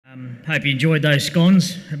Hope you enjoyed those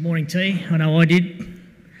scones at morning tea. I know I did.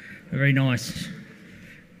 They're very nice.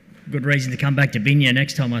 Good reason to come back to Binya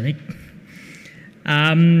next time, I think.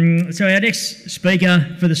 So our next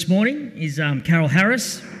speaker for this morning is Carol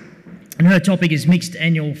Harris, and her topic is mixed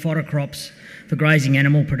annual fodder crops for grazing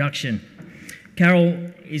animal production.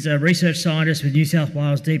 Carol is a research scientist with New South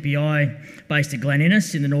Wales DPI based at Glen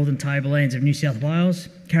Innes in the Northern Tablelands of New South Wales.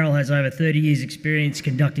 Carol has over 30 years' experience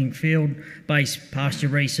conducting field-based pasture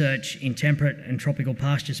research in temperate and tropical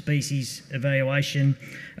pasture species evaluation,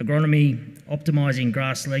 agronomy, optimising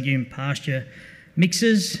grass legume pasture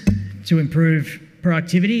mixes to improve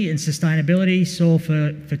productivity and sustainability, soil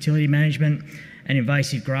fertility management and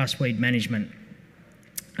invasive grassweed management.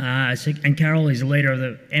 And Carol is a leader of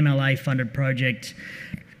the MLA-funded project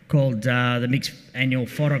called the Mixed Annual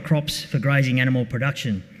Fodder Crops for Grazing Animal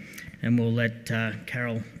Production. And we'll let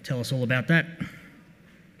Carol tell us all about that.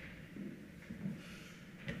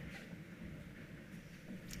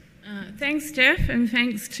 Thanks, Jeff, and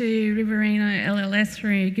thanks to Riverina LLS for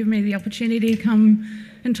giving me the opportunity to come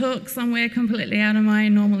and talk somewhere completely out of my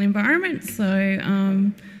normal environment.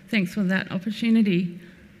 So thanks for that opportunity.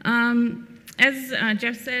 As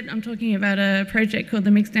Jeff said, I'm talking about a project called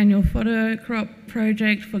the Mixed Annual Fodder Crop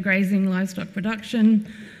Project for Grazing Livestock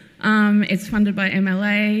Production. It's funded by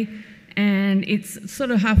MLA and it's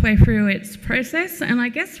sort of halfway through its process. And I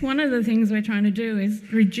guess one of the things we're trying to do is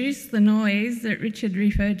reduce the noise that Richard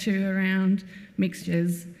referred to around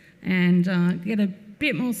mixtures and get a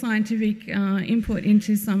bit more scientific input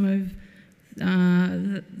into some of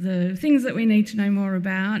the things that we need to know more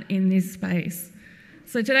about in this space.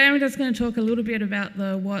 So today I'm just going to talk a little bit about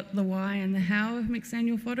the what, the why and the how of mixed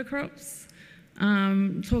annual fodder crops,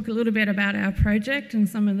 talk a little bit about our project and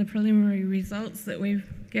some of the preliminary results that we're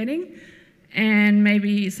getting, and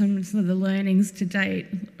maybe some of the learnings to date,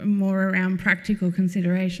 more around practical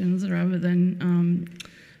considerations rather than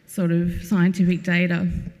sort of scientific data.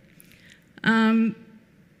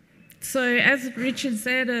 So as Richard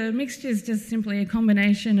said, a mixture is just simply a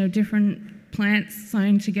combination of different plants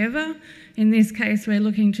sown together. In this case, we're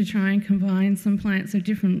looking to try and combine some plants of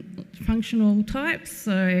different functional types.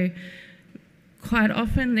 So quite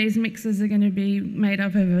often these mixes are going to be made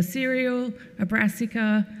up of a cereal, a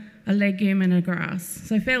brassica, a legume and a grass.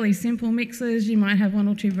 So fairly simple mixes. You might have one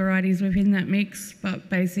or two varieties within that mix, but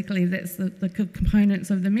basically that's the components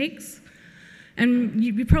of the mix. And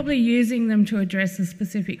you'd be probably using them to address a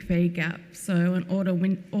specific feed gap, so an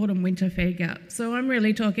autumn-winter feed gap. So I'm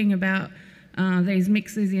really talking about these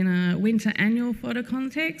mixes in a winter annual fodder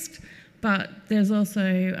context, but there's also,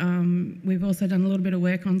 we've also done a little bit of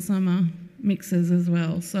work on summer mixes as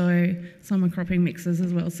well, so summer cropping mixes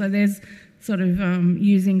as well. So there's sort of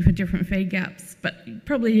using for different feed gaps, but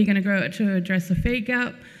probably you're going to grow it to address a feed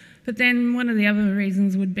gap. But then one of the other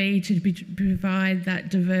reasons would be to provide that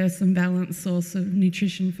diverse and balanced source of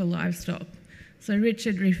nutrition for livestock. So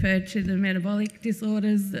Richard referred to the metabolic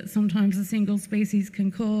disorders that sometimes a single species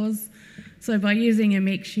can cause. So by using a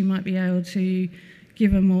mix, you might be able to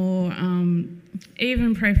give a more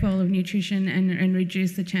even profile of nutrition and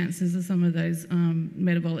reduce the chances of some of those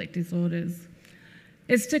metabolic disorders.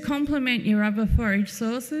 It's to complement your other forage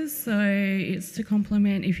sources, so it's to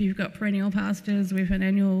complement if you've got perennial pastures with an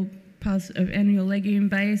annual legume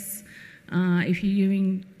base. If you're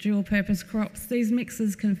using dual-purpose crops, these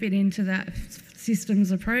mixes can fit into that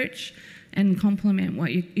systems approach and complement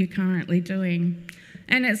what you're currently doing.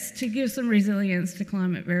 And it's to give some resilience to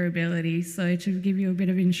climate variability, so to give you a bit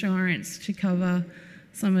of insurance to cover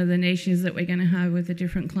some of the niches that we're going to have with the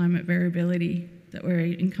different climate variability that we're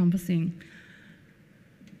encompassing.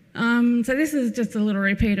 So this is just a little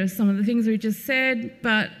repeat of some of the things we just said,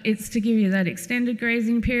 but it's to give you that extended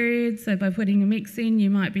grazing period. So by putting a mix in, you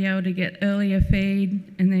might be able to get earlier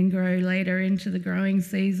feed and then grow later into the growing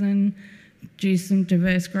season, do some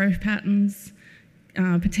diverse growth patterns,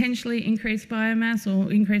 potentially increase biomass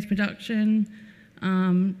or increase production.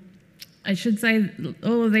 I should say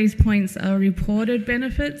all of these points are reported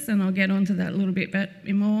benefits, and I'll get onto that a little bit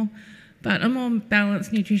more. But a more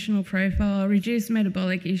balanced nutritional profile, reduced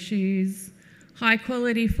metabolic issues, high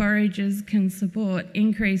quality forages can support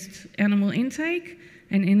increased animal intake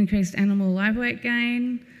and increased animal live weight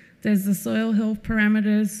gain. There's the soil health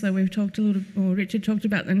parameters, so we've talked a little, or Richard talked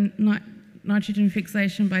about the nitrogen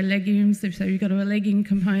fixation by legumes. So you've got a legume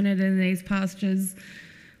component in these pastures,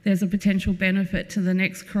 there's a potential benefit to the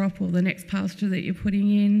next crop or the next pasture that you're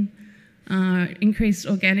putting in. Increased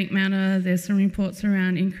organic matter, there's some reports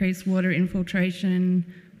around increased water infiltration,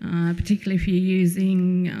 particularly if you're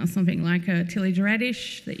using something like a tillage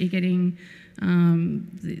radish, that you're getting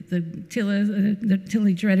the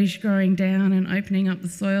tillage radish growing down and opening up the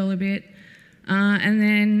soil a bit. And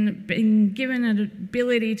then being given an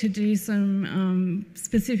ability to do some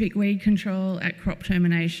specific weed control at crop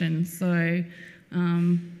termination. So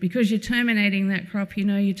because you're terminating that crop, you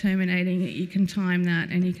know you're terminating it, you can time that,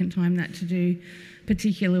 and you can time that to do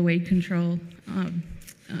particular weed control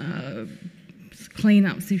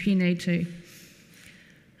cleanups if you need to.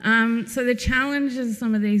 So the challenges of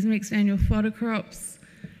some of these mixed annual fodder crops,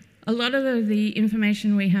 a lot of the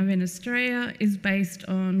information we have in Australia is based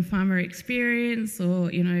on farmer experience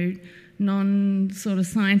or, non-sort of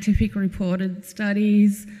scientific reported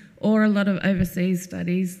studies, or a lot of overseas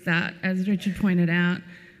studies that, as Richard pointed out,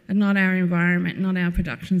 are not our environment, not our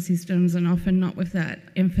production systems, and often not with that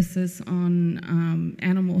emphasis on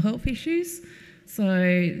animal health issues.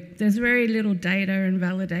 So there's very little data and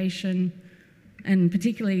validation, and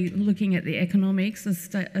particularly looking at the economics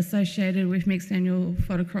associated with mixed annual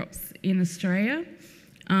fodder crops in Australia.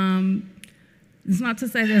 It's not to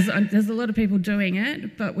say there's a lot of people doing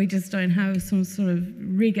it, but we just don't have some sort of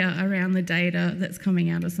rigour around the data that's coming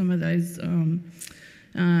out of some of those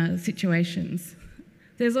situations.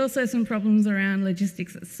 There's also some problems around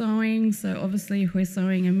logistics at sowing. So obviously if we're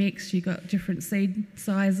sowing a mix, you've got different seed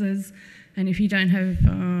sizes, and if you don't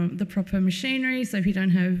have the proper machinery, so if you don't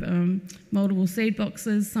have multiple seed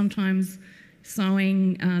boxes, sometimes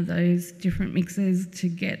sowing those different mixes to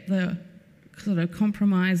get the sort of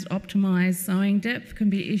compromised, optimised sowing depth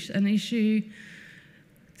can be an issue.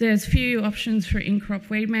 There's few options for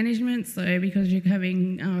in-crop weed management, so because you're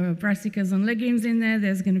having brassicas and legumes in there,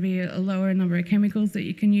 there's going to be a lower number of chemicals that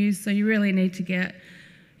you can use, so you really need to get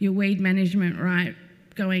your weed management right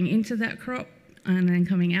going into that crop and then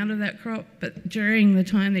coming out of that crop. But during the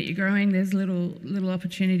time that you're growing, there's little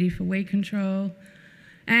opportunity for weed control.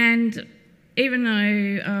 And even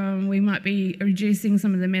though we might be reducing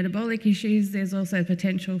some of the metabolic issues, there's also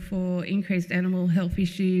potential for increased animal health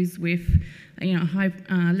issues with high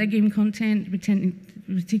legume content,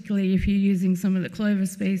 particularly if you're using some of the clover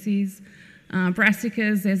species.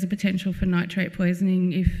 Brassicas, there's a potential for nitrate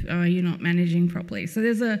poisoning if you're not managing properly. So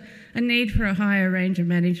there's a need for a higher range of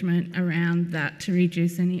management around that to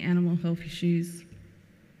reduce any animal health issues.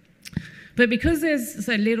 But because there's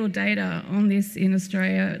so little data on this in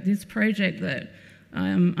Australia, this project that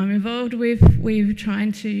I'm involved with, we're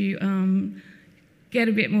trying to get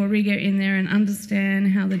a bit more rigour in there and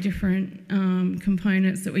understand how the different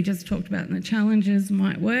components that we just talked about and the challenges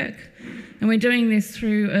might work. And we're doing this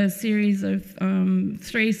through a series of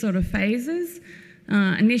 3 sort of phases.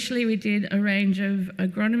 Initially, we did a range of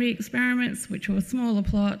agronomy experiments, which were a smaller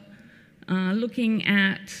plot, looking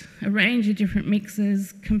at a range of different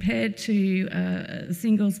mixes compared to a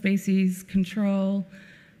single species control,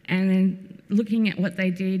 and then looking at what they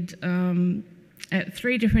did at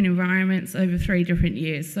 3 different environments over 3 different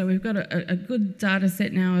years. So we've got a good data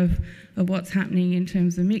set now of what's happening in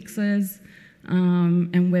terms of mixes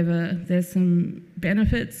and whether there's some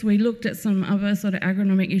benefits. We looked at some other sort of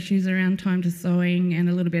agronomic issues around time to sowing and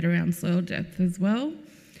a little bit around soil depth as well.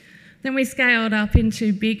 Then we scaled up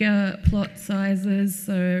into bigger plot sizes,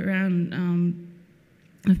 so around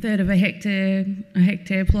a third of a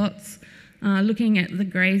hectare plots, looking at the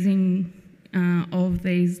grazing of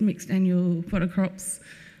these mixed annual fodder crops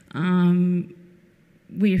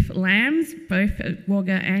with lambs, both at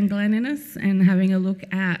Wagga and Glen Innes, and having a look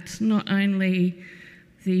at not only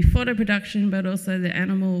the fodder production but also the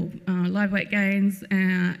animal live weight gains,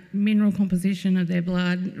 mineral composition of their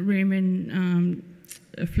blood, rumen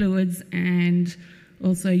fluids, and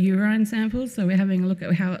also urine samples. So we're having a look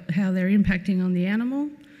at how they're impacting on the animal.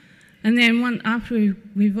 And then after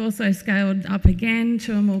we've also scaled up again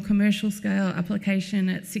to a more commercial scale application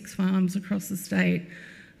at 6 farms across the state,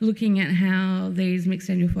 looking at how these mixed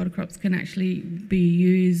annual fodder crops can actually be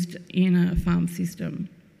used in a farm system.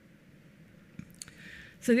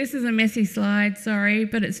 So this is a messy slide, sorry,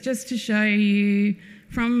 but it's just to show you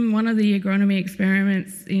from one of the agronomy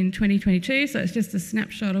experiments in 2022, so it's just a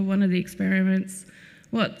snapshot of one of the experiments,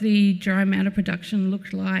 what the dry matter production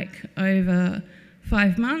looked like over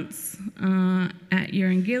 5 months at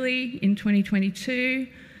Urungilly in 2022.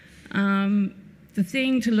 The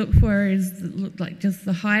thing to look for is just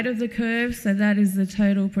the height of the curve, so that is the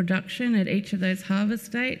total production at each of those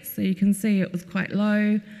harvest dates. So you can see it was quite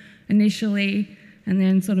low initially, and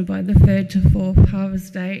then sort of by the 3rd to 4th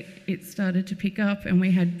harvest date, it started to pick up, and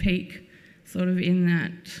we had peak sort of in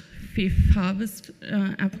that 5th harvest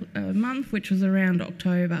month, which was around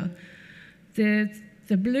October.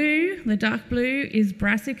 The blue, the dark blue, is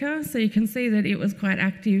brassica, so you can see that it was quite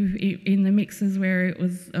active in the mixes where it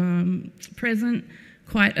was present,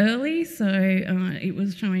 quite early, so it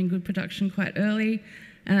was showing good production quite early.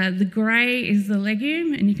 The grey is the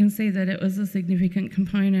legume, and you can see that it was a significant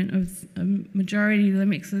component of a majority of the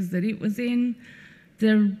mixes that it was in.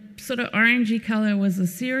 The sort of orangey colour was the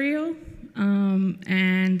cereal,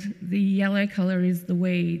 and the yellow colour is the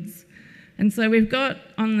weeds. And so we've got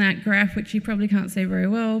on that graph, which you probably can't see very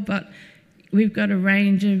well, but we've got a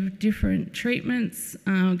range of different treatments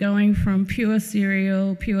going from pure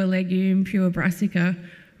cereal, pure legume, pure brassica,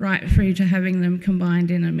 right through to having them combined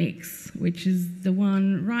in a mix, which is the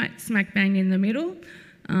one right smack bang in the middle.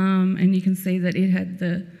 And you can see that it had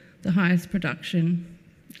the highest production.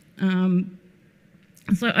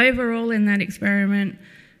 So overall in that experiment,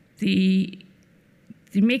 the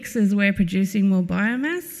mixes were producing more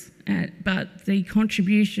biomass, but the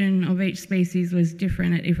contribution of each species was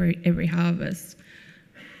different at every harvest.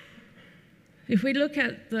 If we look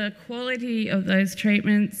at the quality of those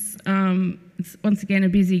treatments, it's once again a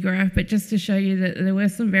busy graph, but just to show you that there were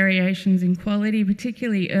some variations in quality,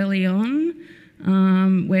 particularly early on,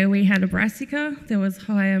 where we had a brassica, there was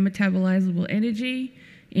higher metabolizable energy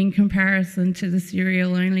in comparison to the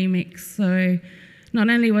cereal-only mix. So not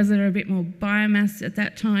only was there a bit more biomass at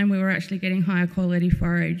that time, we were actually getting higher quality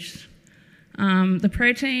forage. The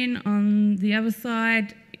protein on the other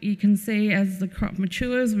side, you can see as the crop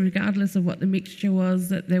matures, regardless of what the mixture was,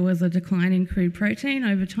 that there was a decline in crude protein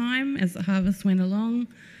over time as the harvest went along.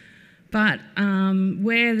 But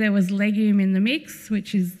where there was legume in the mix,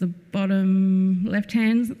 which is the bottom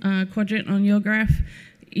left-hand quadrant on your graph,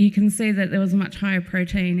 you can see that there was much higher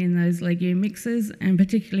protein in those legume mixes, and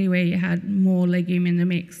particularly where you had more legume in the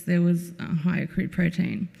mix, there was a higher crude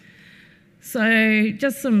protein. So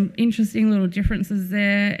just some interesting little differences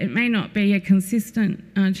there. It may not be a consistent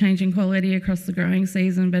change in quality across the growing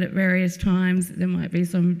season, but at various times there might be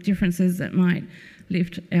some differences that might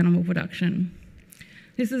lift animal production.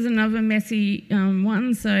 This is another messy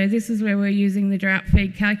one. So this is where we're using the drought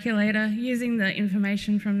feed calculator, using the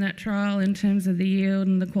information from that trial in terms of the yield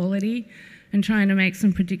and the quality, and trying to make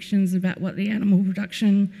some predictions about what the animal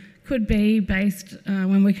production could be based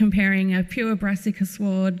when we're comparing a pure brassica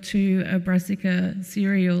sward to a brassica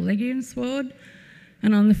cereal legume sward.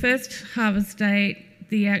 And on the first harvest date,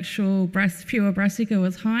 the actual pure brassica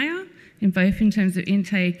was higher, both in terms of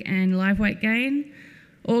intake and live weight gain.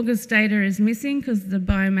 August data is missing because the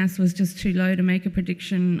biomass was just too low to make a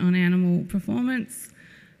prediction on animal performance.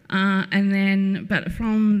 But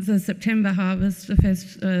from the September harvest, the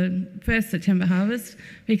first September harvest,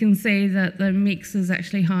 we can see that the mix is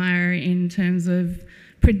actually higher in terms of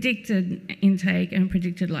predicted intake and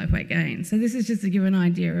predicted live weight gain. So this is just to give an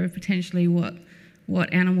idea of potentially what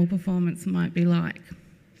animal performance might be like.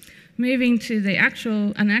 Moving to an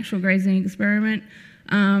actual grazing experiment,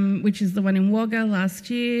 which is the one in Wagga last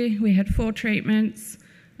year. We had 4 treatments,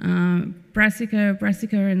 brassica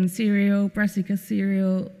and cereal, brassica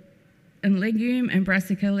cereal and legume, and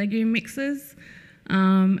brassica legume mixes.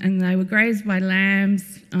 And they were grazed by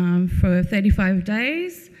lambs for 35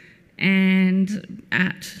 days, and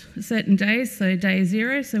at certain days, so day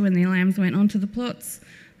 0, so when the lambs went onto the plots,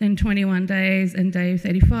 then 21 days and day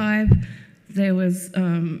 35, there was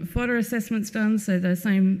fodder assessments done, so the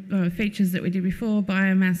same features that we did before,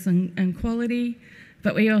 biomass and quality,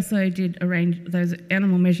 but we also did those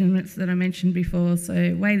animal measurements that I mentioned before,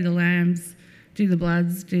 so weigh the lambs, do the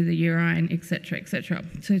bloods, do the urine, etc.,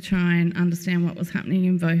 to try and understand what was happening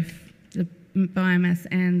in both the biomass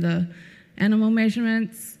and the animal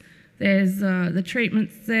measurements. There's the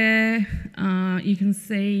treatments there. You can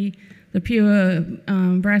see the pure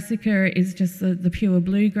brassica is just the pure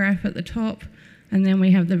blue graph at the top, and then we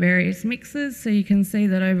have the various mixes. So you can see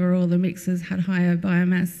that overall the mixes had higher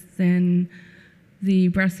biomass than the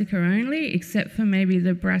brassica only, except for maybe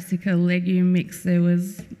the brassica legume mix. There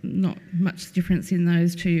was not much difference in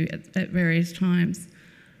those two at various times.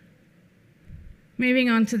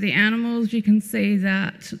 Moving on to the animals, you can see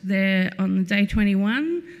that there on the day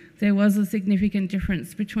 21, there was a significant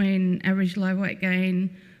difference between average live weight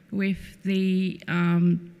gain with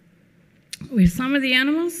some of the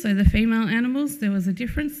animals, so the female animals, there was a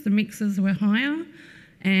difference. The mixes were higher,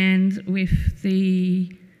 and with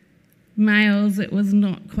the males, it was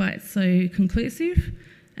not quite so conclusive.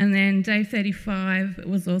 And then day 35, it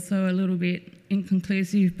was also a little bit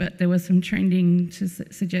inconclusive, but there was some trending to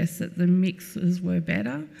suggest that the mixes were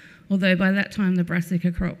better. Although by that time, the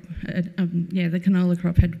brassica crop, the canola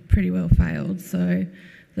crop had pretty well failed, so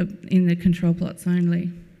in the control plots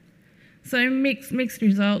only. So mixed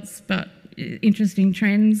results, but interesting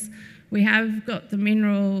trends. We have got the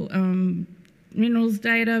mineral minerals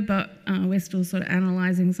data, but we're still sort of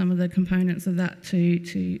analysing some of the components of that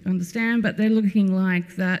to understand. But they're looking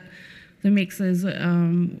like that the mixes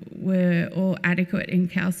were all adequate in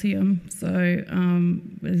calcium. So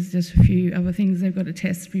there's just a few other things they've got to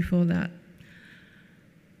test before that.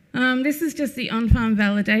 This is just the on-farm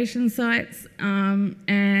validation sites,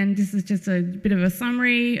 and this is just a bit of a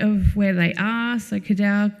summary of where they are. So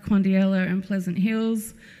Cadell, Quandiella and Pleasant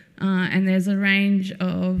Hills. And there's a range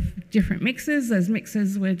of different mixes. Those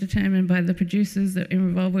mixes were determined by the producers that were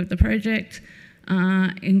involved with the project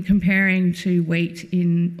in comparing to wheat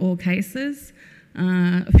in all cases.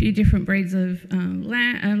 A few different breeds of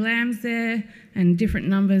lambs there and different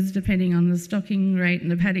numbers depending on the stocking rate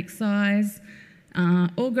and the paddock size.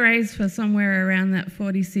 All grazed for somewhere around that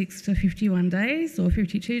 46 to 51 days or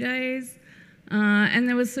 52 days. And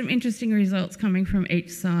there was some interesting results coming from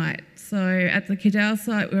each site. So at the Cadell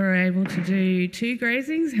site, we were able to do 2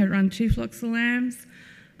 grazings, had run 2 flocks of lambs,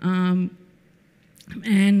 and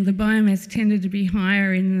the biomass tended to be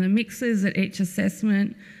higher in the mixes at each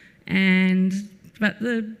assessment, but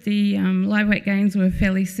the live weight gains were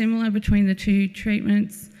fairly similar between the 2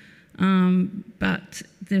 treatments, but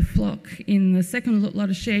the flock in the second lot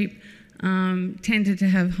of sheep tended to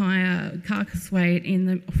have higher carcass weight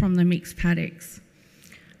from the mixed paddocks.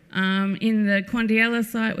 In the Quandiella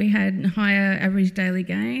site, we had higher average daily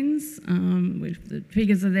gains. With the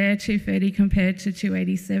figures are there, 230 compared to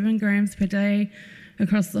 287 grams per day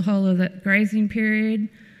across the whole of that grazing period.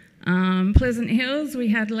 Pleasant Hills, we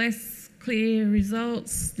had less clear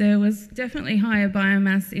results. There was definitely higher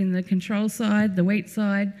biomass in the control side, the wheat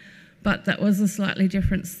side, but that was a slightly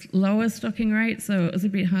different lower stocking rate, so it was a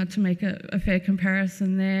bit hard to make a fair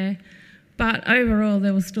comparison there. But overall,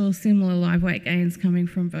 there were still similar live weight gains coming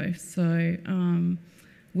from both. So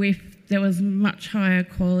there was much higher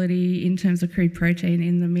quality in terms of crude protein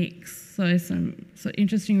in the mix. So some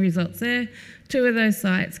interesting results there. 2 of those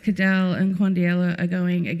sites, Cadell and Quandiella, are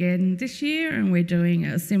going again this year, and we're doing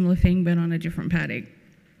a similar thing but on a different paddock.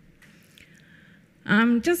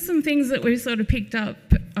 Just some things that we've sort of picked up,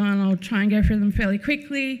 and I'll try and go through them fairly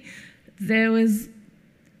quickly.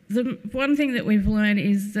 The one thing that we've learned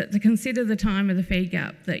is that to consider the time of the feed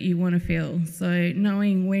gap that you want to fill. So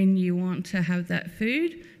knowing when you want to have that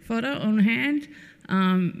fodder on hand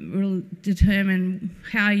will determine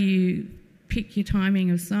how you pick your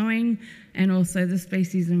timing of sowing and also the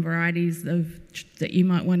species and varieties that you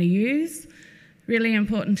might want to use. Really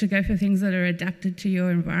important to go for things that are adapted to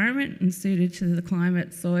your environment and suited to the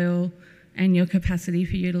climate, soil and your capacity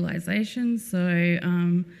for utilisation. So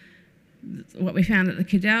what we found at the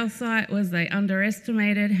Cadell site was they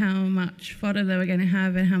underestimated how much fodder they were going to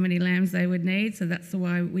have and how many lambs they would need. So that's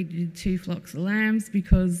why we did 2 flocks of lambs,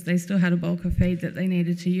 because they still had a bulk of feed that they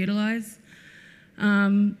needed to utilise.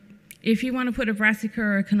 If you want to put a brassica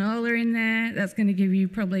or a canola in there, that's going to give you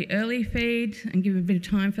probably early feed and give a bit of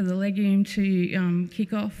time for the legume to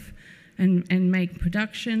kick off and make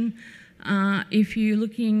production. If you're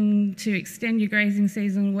looking to extend your grazing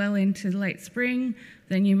season well into late spring,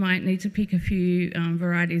 then you might need to pick a few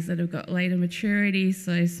varieties that have got later maturity.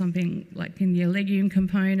 So something like in your legume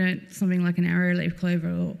component, something like an arrowleaf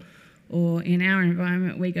clover, or in our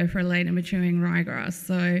environment, we go for a later maturing ryegrass.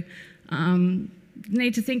 So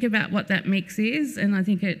need to think about what that mix is, and I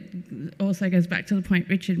think it also goes back to the point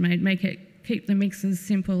Richard made, keep the mix as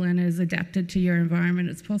simple and as adapted to your environment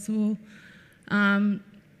as possible.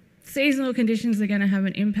 Seasonal conditions are going to have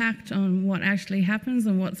an impact on what actually happens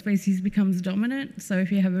and what species becomes dominant. So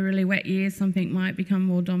if you have a really wet year, something might become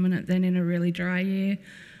more dominant than in a really dry year.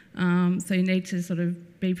 So you need to sort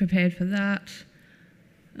of be prepared for that.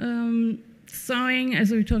 Sowing,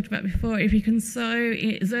 as we've talked about before, if you can sow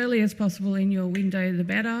as early as possible in your window, the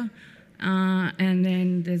better. And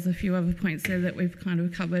then there's a few other points there that we've kind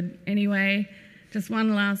of covered anyway. Just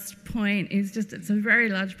one last point is just it's a very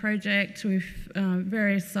large project with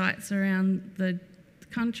various sites around the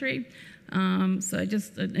country. So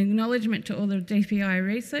just an acknowledgement to all the DPI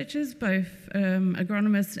researchers, both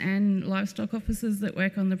agronomists and livestock officers that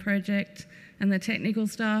work on the project, and the technical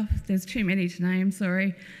staff. There's too many to name,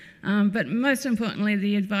 sorry. But most importantly,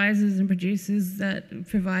 the advisors and producers that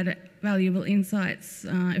provide valuable insights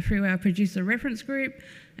through our producer reference group,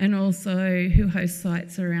 and also who host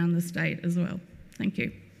sites around the state as well. Thank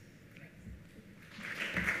you.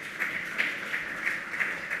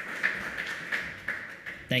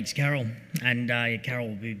 Thanks, Carol. And Carol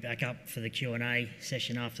will be back up for the Q&A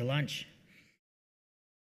session after lunch.